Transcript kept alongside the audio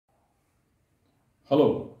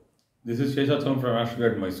Hello, this is Sheshachalam from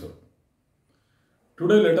Ashgrad, Mysore.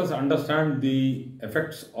 Today let us understand the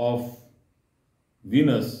effects of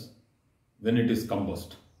Venus when it is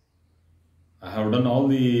combust. I have done all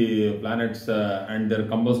the planets and their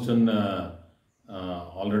combustion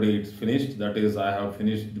already it's finished. That is, I have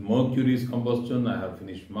finished Mercury's combustion, I have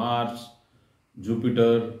finished Mars,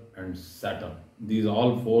 Jupiter and Saturn. These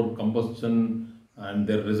all four combustion and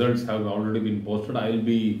their results have already been posted. I will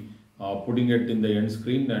be putting it in the end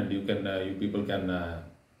screen, and you people can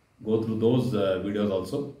go through those videos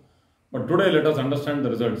also. But today let us understand the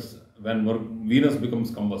results when Venus becomes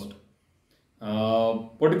combust.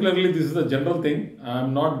 Particularly, this is a general thing. I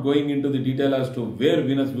am not going into the detail as to where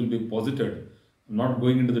Venus will be posited. I am not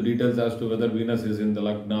going into the details as to whether Venus is in the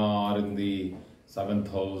Lagna or in the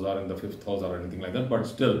 7th house or in the 5th house or anything like that. But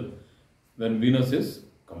still, when Venus is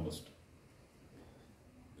combust,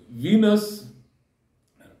 Venus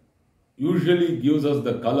usually gives us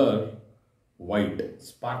the color white,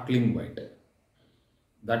 sparkling white.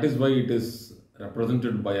 That is why it is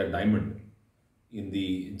represented by a diamond in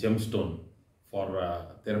the gemstone for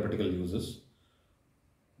therapeutical uses.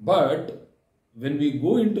 But when we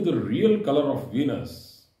go into the real color of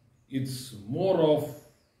Venus, it's more of,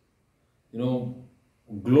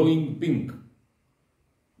 glowing pink.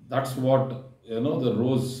 That's what,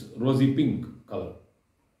 the rosy pink color.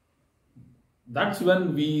 That's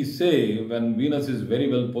when we say, when Venus is very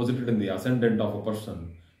well posited in the ascendant of a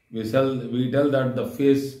person, we tell that the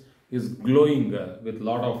face is glowing with a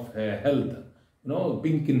lot of health,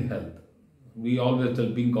 pink in health. We always tell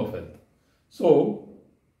pink of health. So,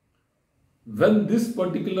 when this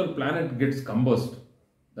particular planet gets combust,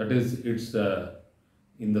 that is, it's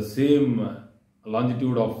in the same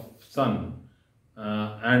longitude of Sun,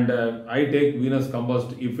 and I take Venus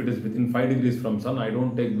combust if it is within 5 degrees from Sun. I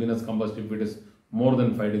don't take Venus combust if it is more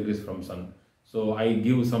than 5 degrees from Sun. So I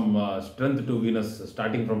give some strength to Venus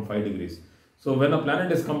starting from 5 degrees. So when a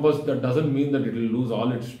planet is combust, that doesn't mean that it will lose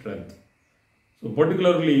all its strength. So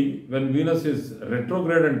particularly when Venus is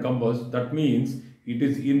retrograde and combust, that means it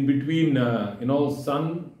is in between,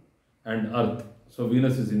 Sun and Earth. So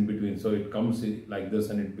Venus is in between. So it comes like this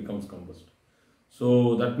and it becomes combust.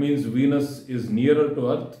 So that means Venus is nearer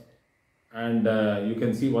to Earth, and you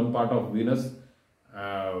can see one part of Venus,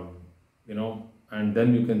 and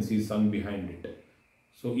then you can see Sun behind it.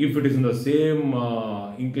 So if it is in the same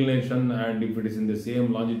inclination and if it is in the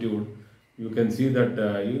same longitude, you can see that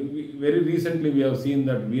very recently we have seen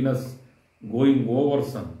that Venus going over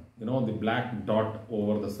Sun, the black dot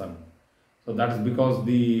over the Sun. So that's because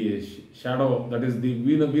the shadow, that is the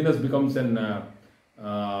Venus becomes an,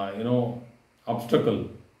 obstacle,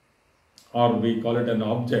 or we call it an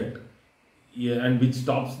object, and which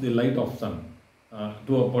stops the light of Sun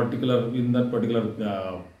to a particular, in that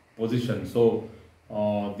particular position. So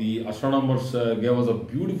the astronomers gave us a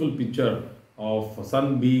beautiful picture of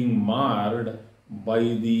Sun being marred by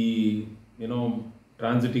the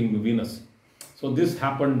transiting Venus. So this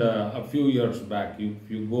happened a few years back. If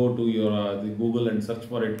you go to your the Google and search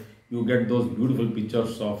for it, you get those beautiful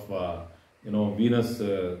pictures of Venus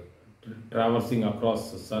traversing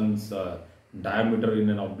across the Sun's diameter in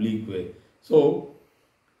an oblique way. So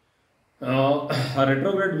a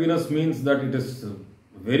retrograde Venus means that it is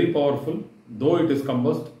very powerful. Though it is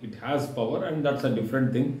combust, it has power, and that's a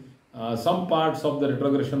different thing. Some parts of the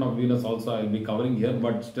retrogression of Venus also I will be covering here,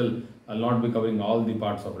 but still I will not be covering all the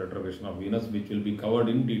parts of retrogression of Venus, which will be covered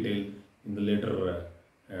in detail in the later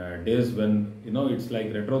days when it's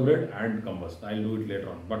like retrograde and combust. I will do it later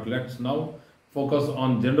on. But let's now focus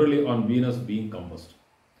on generally on Venus being combust.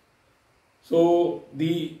 So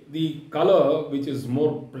the color, which is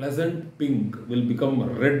more pleasant pink, will become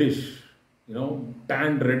reddish,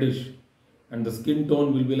 tanned reddish, and the skin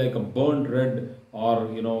tone will be like a burnt red, or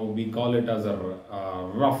we call it as a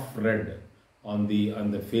rough red. On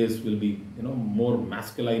the face will be more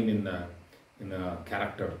masculine in a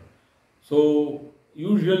character. So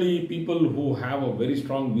usually people who have a very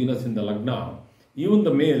strong Venus in the Lagna, even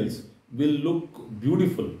the males, will look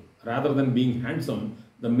beautiful rather than being handsome.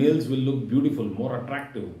 The males will look beautiful, more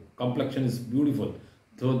attractive. Complexion is beautiful,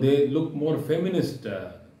 so they look more feminist.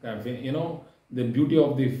 The beauty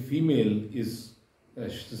of the female is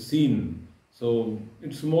seen. So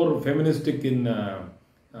it's more feministic in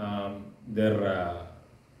their,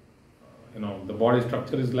 the body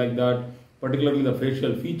structure is like that. Particularly the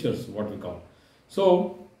facial features, what we call.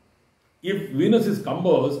 So if Venus is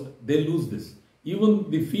combust, they lose this. Even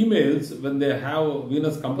the females, when they have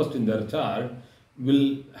Venus combust in their chart,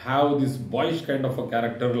 will have this boyish kind of a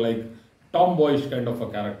character, like tomboyish kind of a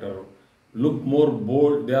character, look more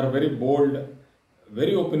bold. They are very bold,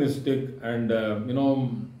 very optimistic and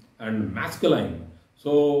and masculine.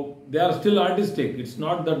 So they are still artistic. It's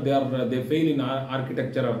not that they fail in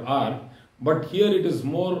architecture or art, but here it is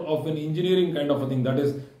more of an engineering kind of a thing. That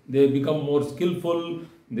is, they become more skillful.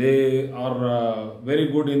 They are very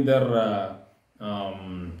good in their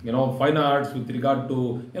fine arts with regard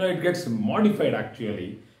to, it gets modified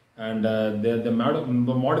actually, and the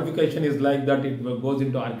modification is like that. It goes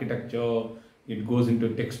into architecture, it goes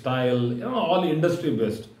into textile, all industry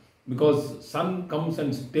based, because sun comes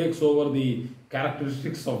and takes over the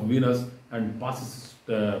characteristics of Venus and passes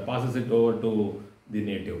it over to the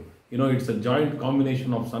native. It's a joint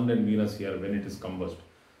combination of sun and Venus here when it is combust.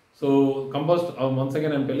 So combust, once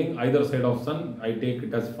again I'm telling, either side of sun, I take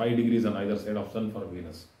it as 5 degrees on either side of sun for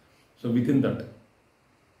Venus. So within that,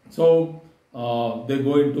 so they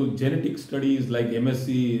go into genetic studies like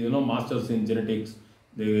MSc, masters in genetics.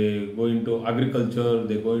 They go into agriculture.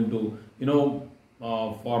 They go into,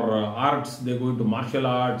 for arts, they go into martial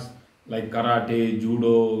arts like karate,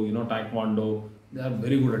 judo, taekwondo. They are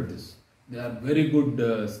very good at this. They are very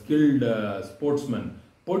good, skilled sportsmen,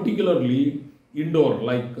 particularly indoor,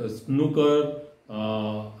 like snooker,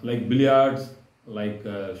 like billiards, like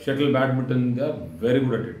shuttle badminton. They are very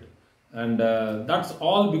good at it. And that's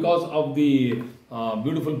all because of the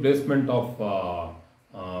beautiful placement of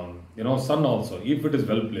sun also, if it is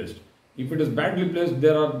well placed. If it is badly placed,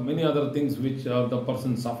 there are many other things which the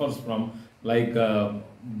person suffers from, like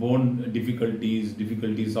bone difficulties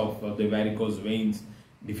of the varicose veins,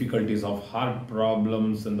 difficulties of heart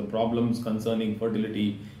problems, and the problems concerning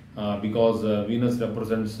fertility, because Venus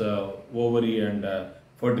represents ovary and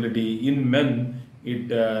fertility. In men,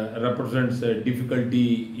 it represents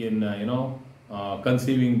difficulty in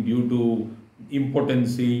conceiving due to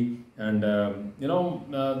impotency, and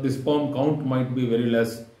the sperm count might be very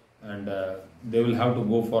less, and they will have to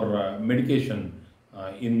go for medication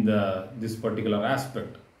in this particular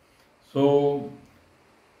aspect. So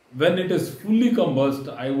when it is fully combust,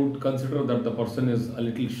 I would consider that the person is a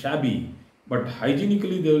little shabby, but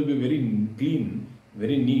hygienically they will be very clean,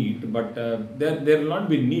 very neat, but there will not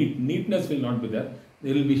be neatness will not be there,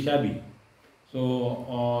 they will be shabby.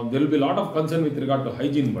 So there will be a lot of concern with regard to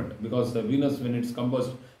hygiene, but because Venus, when it's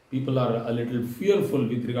combust, people are a little fearful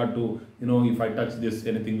with regard to, if I touch this,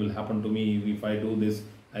 anything will happen to me. If I do this,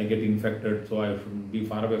 I get infected, so I should be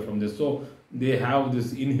far away from this. So they have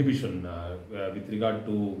this inhibition with regard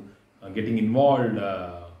to getting involved,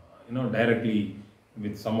 directly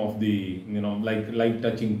with some of the, like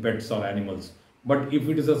touching pets or animals. But if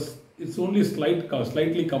it is it's only slightly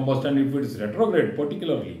combust, and if it is retrograde,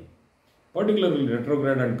 particularly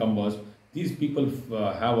retrograde and combust, these people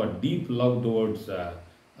have a deep love towards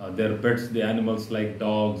their pets, the animals like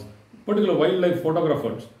dogs, particular wildlife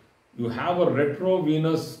photographers. You have a retro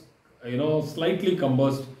Venus, slightly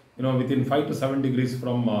combust, within 5 to 7 degrees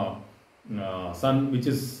from sun, which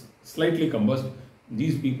is slightly combust.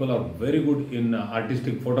 These people are very good in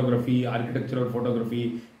artistic photography, architectural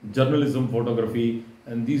photography, journalism photography,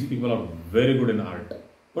 and these people are very good in art,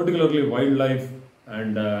 particularly wildlife,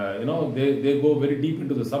 and they go very deep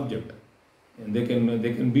into the subject, and they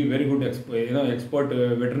can be very good expert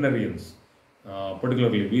veterinarians.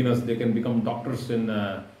 Particularly Venus, they can become doctors in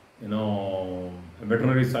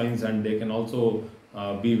veterinary science, and they can also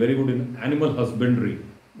be very good in animal husbandry.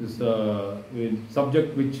 This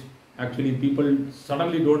subject which actually people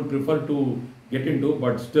suddenly don't prefer to get into,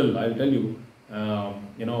 but still I'll tell you,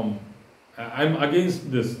 I'm against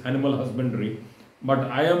this animal husbandry, but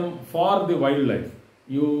I am for the wildlife.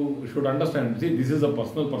 You should understand, see, this is a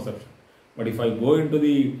personal perception, but if I go into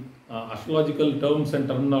the astrological terms and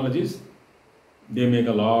terminologies, they make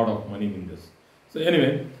a lot of money in this. So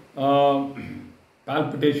anyway,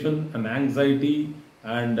 palpitation and anxiety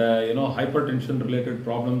and hypertension related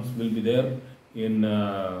problems will be there in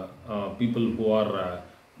people who are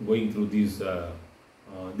going through these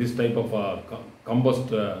this type of combust,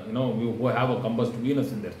 who have a combust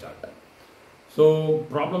Venus in their chart. So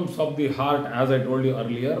problems of the heart, as I told you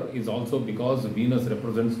earlier, is also because Venus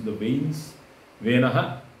represents the veins.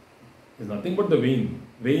 Venaha is nothing but the vein.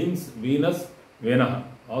 Veins, Venus, Venaha.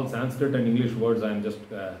 All Sanskrit and English words I am just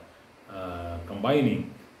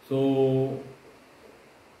combining. So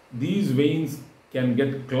these veins can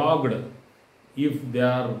get clogged if they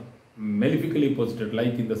are malefically posited,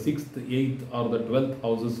 like in the 6th, 8th or the 12th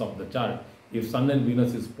houses of the chart. If Sun and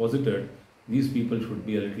Venus is posited, these people should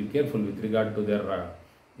be a little careful with regard to their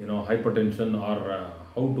hypertension, or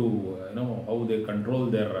how to how they control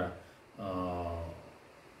their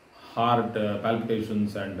heart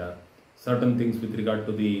palpitations and certain things with regard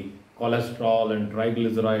to the cholesterol and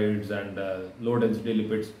triglycerides and low density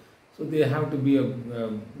lipids. So they have to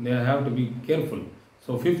be careful.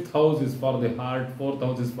 So fifth house is for the heart, fourth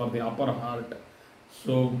house is for the upper heart.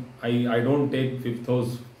 So I don't take fifth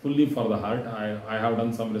house fully for the heart. I have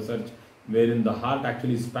done some research wherein the heart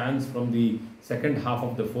actually spans from the second half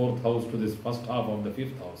of the fourth house to this first half of the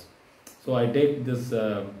fifth house. So I take this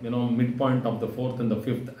midpoint of the fourth and the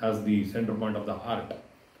fifth as the center point of the heart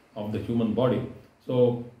of the human body.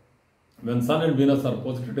 So when Sun and Venus are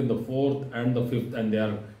posited in the fourth and the fifth, and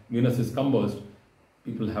their Venus is combust,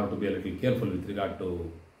 people have to be a little careful with regard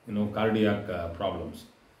to cardiac problems.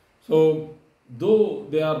 So though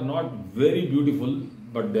they are not very beautiful,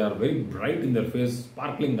 but they are very bright in their face,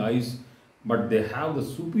 sparkling eyes, but they have the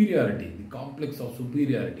superiority, the complex of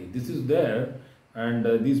superiority. This is there,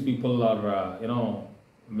 and these people are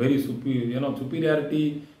very superior.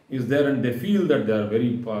 Superiority is there, and they feel that they are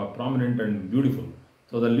very prominent and beautiful.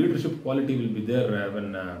 So the leadership quality will be there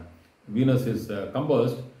when Venus is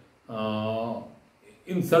combust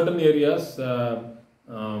in certain areas,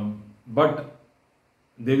 but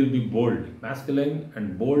they will be bold, masculine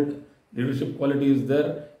and bold. Leadership quality is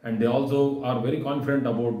there, and they also are very confident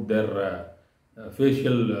about their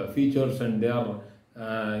facial features, and they are,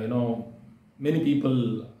 many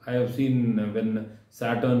people I have seen when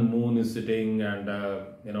Saturn moon is sitting and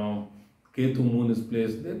Ketu moon is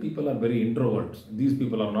placed, the people are very introverts. These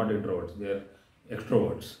people are not introverts, they are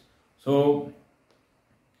extroverts. So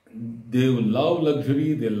they will love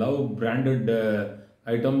luxury, they love branded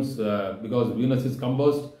items because Venus is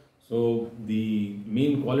combust. So the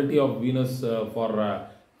main quality of Venus for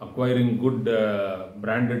acquiring good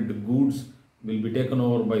branded goods will be taken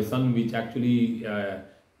over by Sun, which actually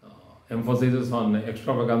emphasizes on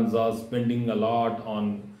extravaganza, spending a lot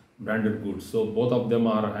on branded goods. So both of them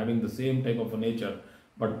are having the same type of a nature,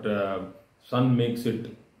 but Sun makes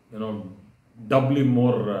it doubly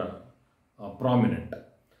more prominent.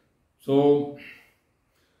 So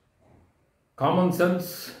common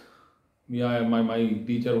sense, my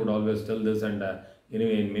teacher would always tell this, and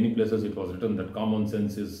anyway in many places it was written that common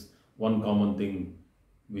sense is one common thing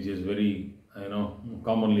which is very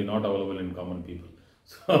commonly not available in common people.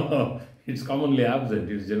 So it's commonly absent,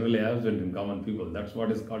 it's generally absent in common people. That's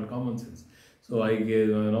what is called common sense. So my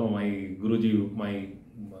Guruji, my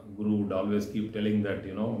Guru would always keep telling that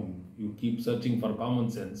you keep searching for common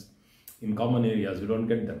sense in common areas, you don't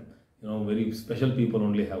get them. Very special people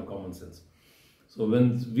only have common sense. So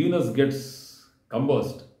when Venus gets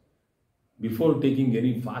combust, before taking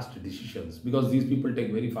any fast decisions, because these people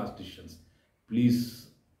take very fast decisions, please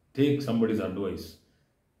take somebody's advice,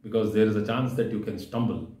 because there is a chance that you can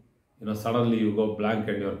stumble. Suddenly you go blank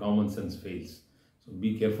and your common sense fails. So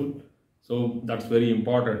be careful. So that's very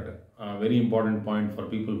important. A very important point for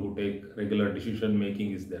people who take regular decision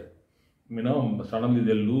making is there. Suddenly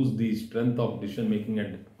they lose the strength of decision making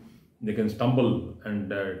and they can stumble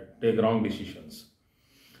and take wrong decisions.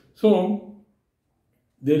 So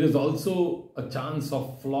there is also a chance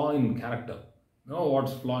of flaw in character.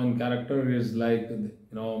 What's flaw in character is like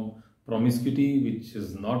promiscuity, which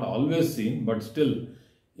is not always seen, but still,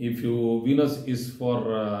 if Venus is for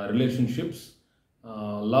relationships,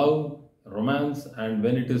 love, romance, and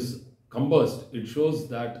when it is combust, it shows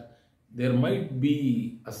that there might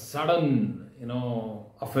be a sudden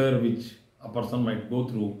affair which a person might go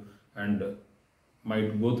through, and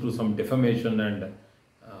might go through some defamation, and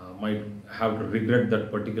might have to regret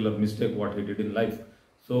that particular mistake what he did in life.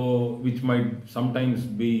 So which might sometimes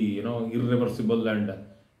be irreversible, and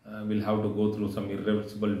will have to go through some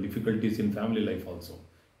irreversible difficulties in family life also,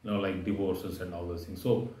 like divorces and all those things.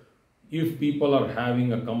 So if people are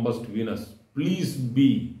having a combust Venus, please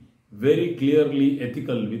be very clearly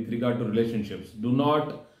ethical with regard to relationships. Do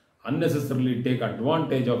not unnecessarily take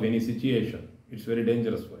advantage of any situation. It's very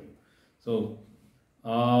dangerous for you. So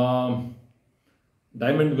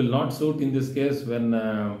diamond will not suit in this case when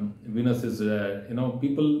Venus is,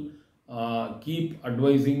 people keep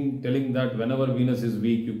advising, telling that whenever Venus is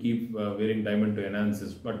weak, you keep wearing diamond to enhance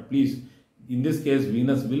this. But please, in this case,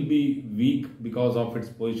 Venus will be weak because of its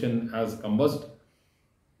position as combust.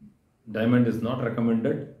 Diamond is not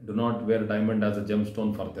recommended. Do not wear diamond as a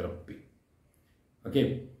gemstone for therapy.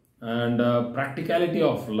 Okay. And practicality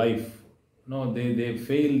of life. They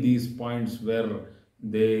fail these points where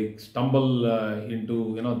they stumble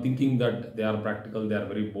into thinking that they are practical, they are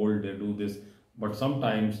very bold, they do this, but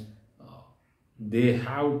sometimes they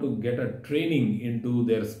have to get a training into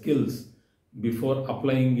their skills before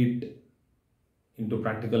applying it into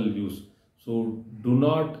practical use. So do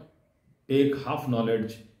not take half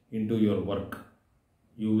knowledge into your work.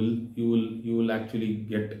 You will actually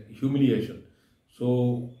get humiliation.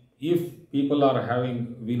 So if people are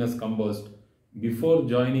having Venus combust, before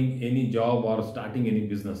joining any job or starting any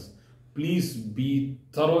business, please be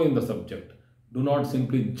thorough in the subject. Do not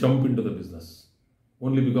simply jump into the business.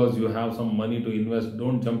 Only because you have some money to invest,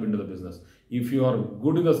 don't jump into the business. If you are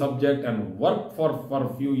good in the subject and work for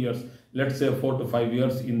a few years, let's say 4 to 5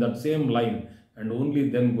 years in that same line, and only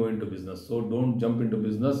then go into business. So don't jump into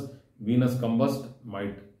business. Venus combust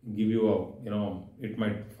might give you a, it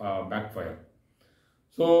might backfire.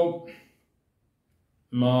 So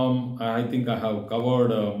I think I have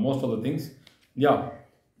covered most of the things. Yeah,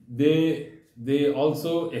 they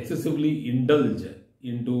also excessively indulge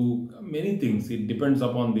into many things. It depends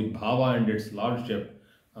upon the bhava and its lordship.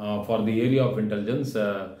 For the area of intelligence,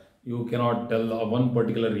 you cannot tell one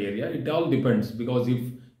particular area. It all depends, because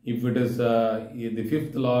if it is the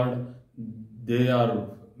fifth lord, they are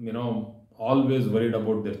always worried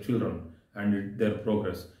about their children and their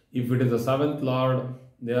progress. If it is the seventh lord,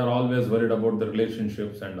 they are always worried about the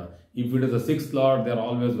relationships, and if it is the sixth lord, they are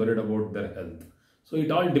always worried about their health. So it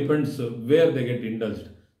all depends where they get indulged.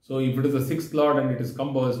 So if it is the sixth lord and it is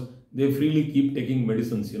combust, they freely keep taking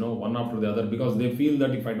medicines, one after the other, because they feel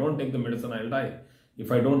that if I don't take the medicine, I'll die.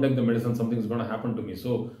 If I don't take the medicine, something is going to happen to me.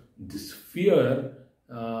 So this fear,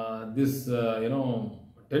 this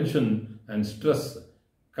tension and stress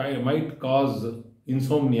might cause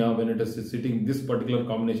insomnia when it is sitting this particular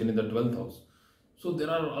combination in the 12th house. So there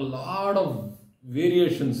are a lot of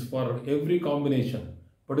variations for every combination.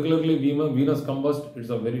 Particularly Venus combust, it's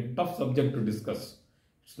a very tough subject to discuss.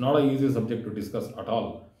 It's not an easy subject to discuss at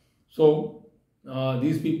all. So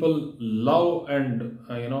these people love and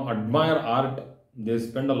admire art. They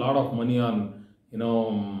spend a lot of money on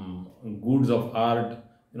goods of art.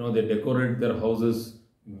 They decorate their houses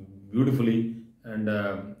beautifully, and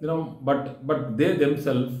but they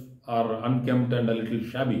themselves are unkempt and a little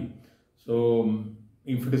shabby. So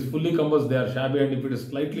if it is fully combust, they are shabby, and if it is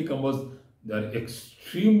slightly combust, they are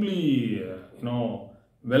extremely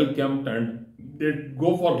well kept, and they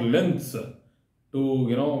go for lengths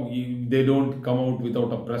to they don't come out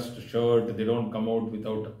without a pressed shirt, they don't come out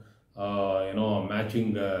without a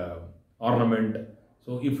matching ornament.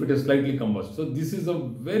 So if it is slightly combust, so this is a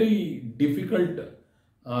very difficult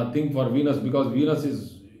thing for Venus, because Venus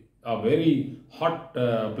is a very hot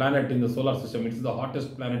planet in the solar system. It's the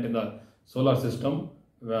hottest planet in the solar system,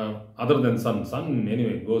 other than Sun. Sun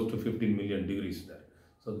anyway goes to 15 million degrees there.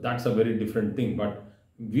 So that's a very different thing. But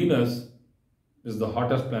Venus is the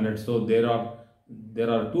hottest planet. So there are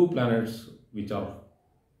two planets which are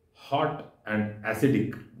hot and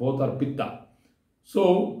acidic. Both are Pitta.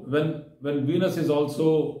 So when Venus is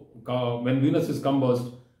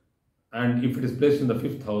combust, and if it is placed in the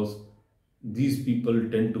 5th house, these people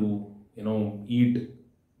tend to eat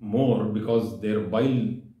more, because their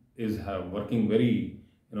bile is working very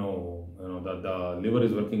the liver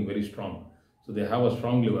is working very strong. So they have a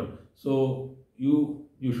strong liver. So you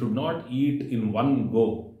should not eat in one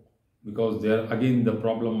go, because there again the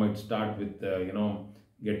problem might start with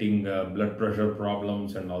getting blood pressure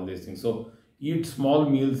problems and all these things. So eat small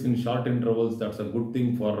meals in short intervals. That's a good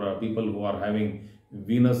thing for people who are having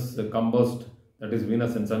Venus combust, that is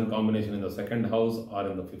Venus and Sun combination in the 2nd house or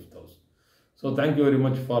in the 5th house. So thank you very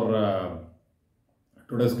much for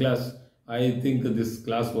today's class. I think this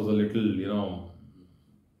class was a little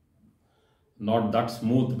not that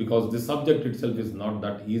smooth, because this subject itself is not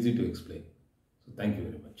that easy to explain. So thank you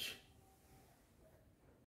very much.